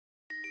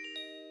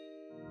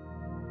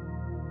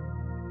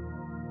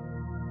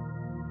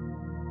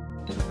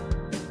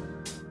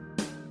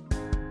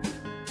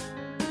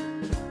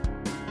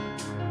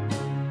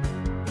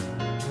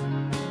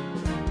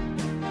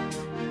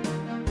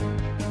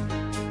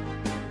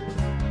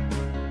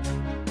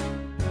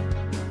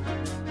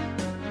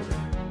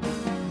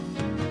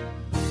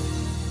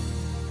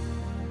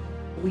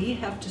we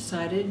have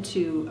decided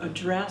to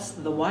address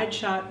the wide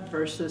shot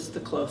versus the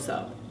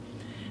close-up.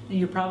 And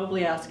you're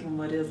probably asking,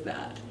 what is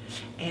that?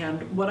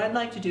 And what I'd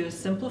like to do is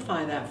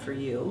simplify that for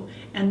you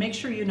and make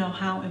sure you know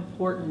how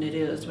important it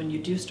is when you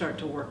do start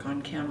to work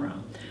on camera.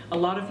 A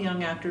lot of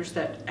young actors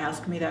that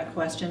ask me that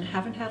question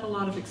haven't had a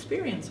lot of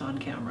experience on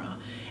camera.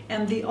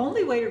 And the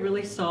only way to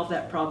really solve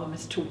that problem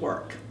is to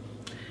work.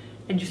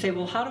 And you say,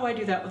 well, how do I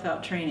do that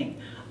without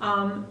training?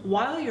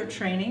 While you're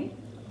training,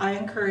 I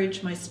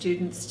encourage my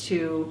students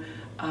to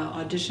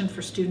audition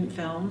for student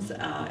films,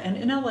 and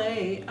in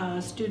LA,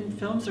 student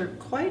films are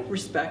quite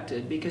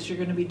respected because you're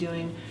going to be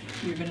doing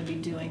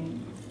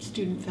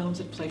student films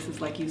at places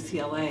like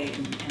UCLA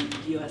and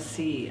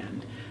USC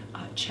and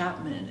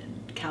Chapman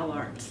and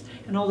CalArts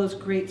and all those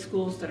great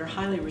schools that are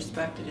highly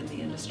respected in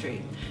the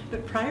industry.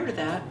 But prior to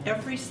that,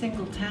 every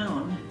single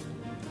town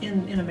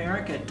in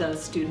America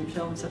does student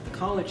films at the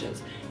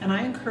colleges, and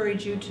I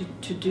encourage you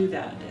to do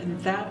that, and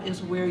that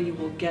is where you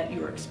will get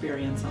your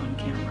experience on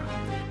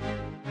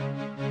camera.